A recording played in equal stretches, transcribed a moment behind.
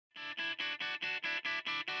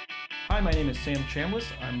Hi, my name is Sam Chambliss.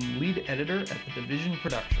 I'm lead editor at the Division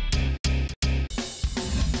Production.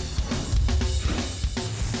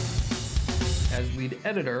 As lead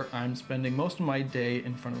editor, I'm spending most of my day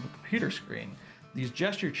in front of a computer screen. These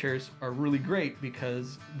gesture chairs are really great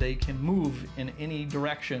because they can move in any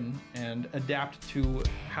direction and adapt to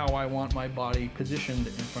how I want my body positioned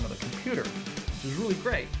in front of the computer, which is really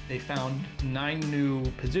great. They found 9 new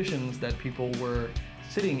positions that people were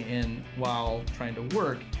sitting in while trying to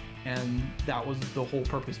work, and that was the whole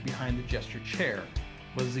purpose behind the gesture chair,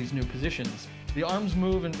 was these new positions. The arms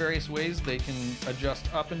move in various ways. They can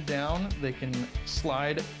adjust up and down, they can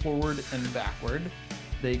slide forward and backward,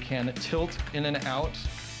 they can tilt in and out,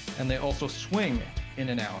 and they also swing in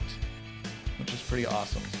and out, which is pretty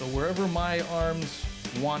awesome. So wherever my arms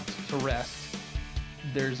want to rest,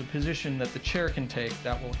 there's a position that the chair can take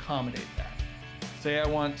that will accommodate that. Say I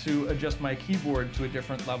want to adjust my keyboard to a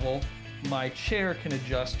different level, my chair can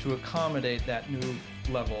adjust to accommodate that new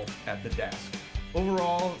level at the desk.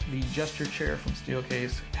 Overall, the gesture chair from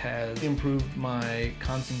Steelcase has improved my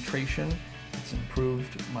concentration, it's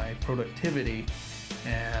improved my productivity,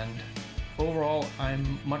 and overall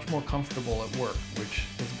I'm much more comfortable at work, which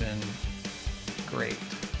has been great.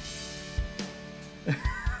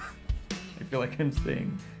 I feel like I'm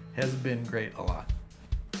saying has been great a lot.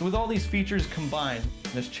 So with all these features combined,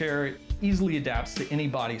 this chair easily adapts to any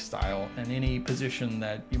body style and any position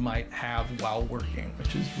that you might have while working,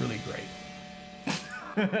 which is really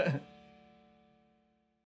great.